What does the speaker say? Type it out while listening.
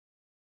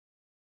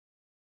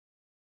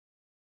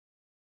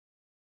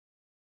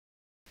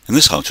In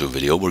this how-to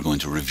video, we're going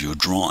to review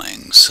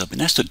drawings. I've been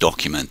asked to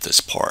document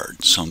this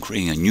part, so I'm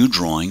creating a new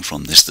drawing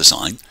from this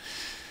design.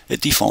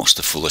 It defaults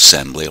to full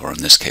assembly, or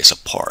in this case a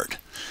part,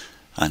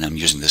 and I'm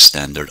using the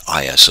standard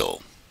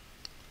ISO.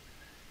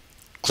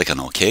 Click on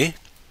OK.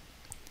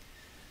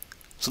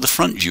 So the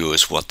front view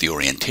is what the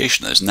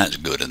orientation is, and that's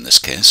good in this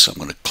case, so I'm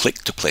going to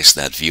click to place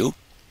that view,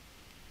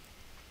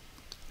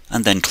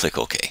 and then click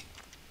OK.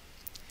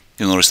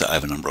 You'll notice that I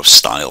have a number of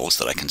styles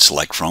that I can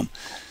select from.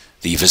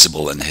 The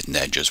visible and hidden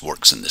edges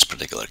works in this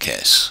particular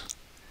case.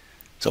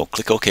 So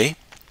click OK.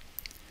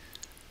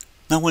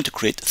 Now I want to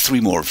create 3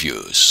 more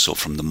views. So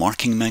from the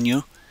marking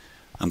menu,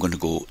 I'm going to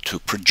go to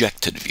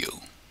projected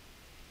view.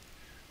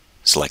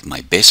 Select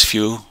my base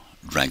view,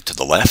 drag to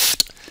the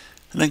left,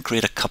 and then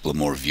create a couple of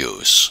more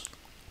views.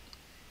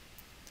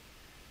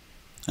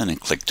 And then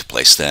click to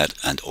place that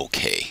and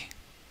OK.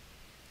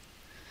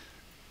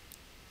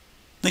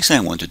 Next thing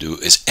I want to do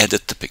is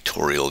edit the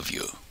pictorial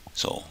view.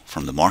 So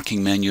from the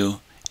marking menu,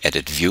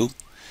 edit view,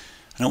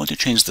 and I want to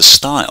change the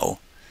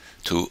style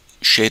to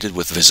shaded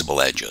with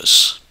visible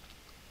edges,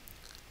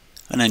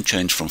 and then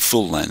change from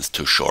full length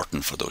to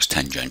shorten for those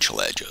tangential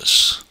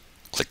edges.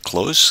 Click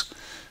close,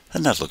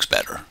 and that looks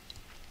better.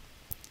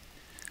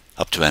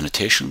 Up to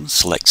annotation,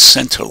 select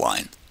center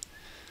line.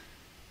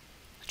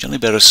 Generally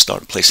better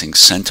start placing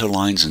center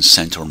lines and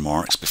center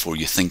marks before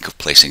you think of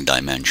placing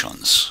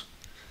dimensions.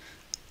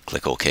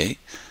 Click OK.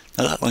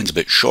 Now that line's a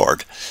bit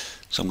short,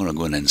 so I'm going to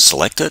go in and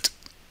select it,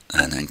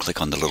 and then click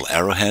on the little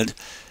arrowhead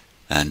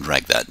and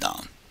drag that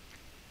down.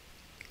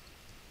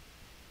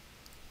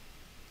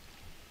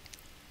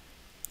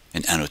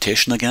 In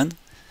annotation again,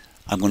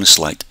 I'm going to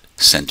select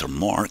center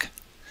mark,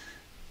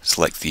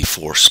 select the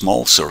 4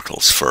 small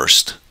circles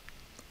first,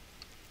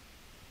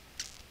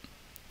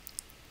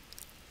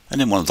 and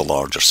then one of the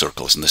larger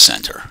circles in the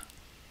center.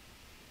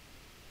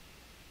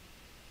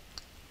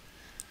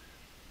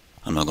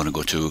 I'm now going to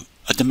go to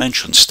a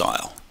dimension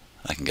style.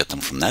 I can get them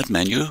from that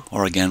menu,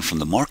 or again from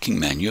the marking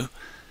menu,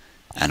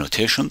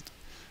 annotation.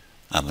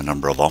 I have a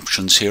number of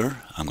options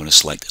here. I'm going to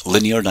select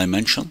linear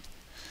dimension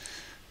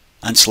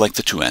and select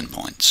the 2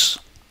 endpoints.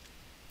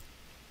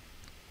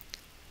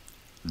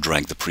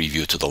 Drag the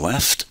preview to the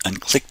left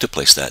and click to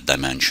place that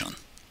dimension.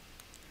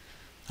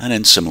 And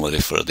then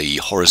similarly for the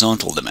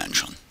horizontal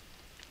dimension.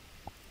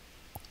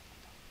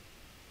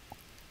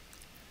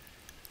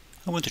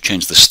 I want to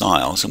change the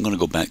style, so I'm going to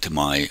go back to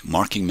my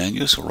marking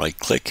menu, so right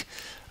click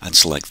and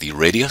select the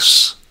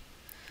radius.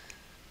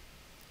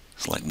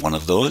 Select one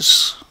of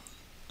those.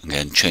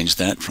 Again, change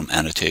that from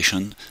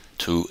annotation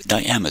to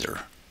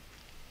diameter.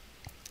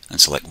 And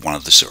select one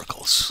of the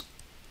circles.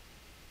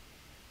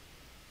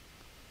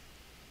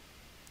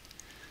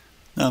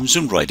 Now I'm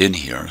zoomed right in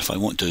here. If I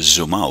want to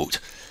zoom out,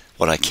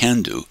 what I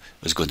can do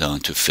is go down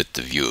to fit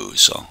the view.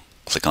 So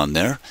click on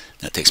there.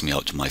 That takes me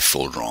out to my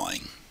full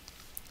drawing.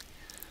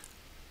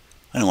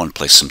 And I want to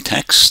place some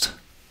text.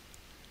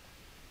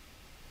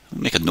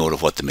 Make a note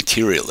of what the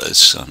material is.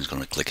 So I'm just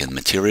going to click in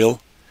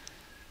material.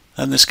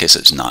 In this case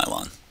it's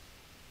nylon.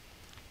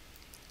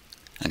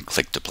 And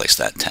click to place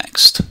that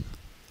text.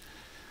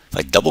 If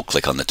I double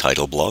click on the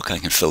title block, I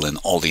can fill in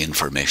all the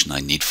information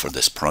I need for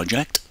this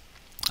project.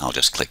 I'll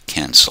just click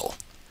cancel.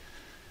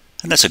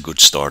 And that's a good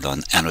start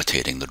on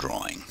annotating the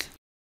drawing.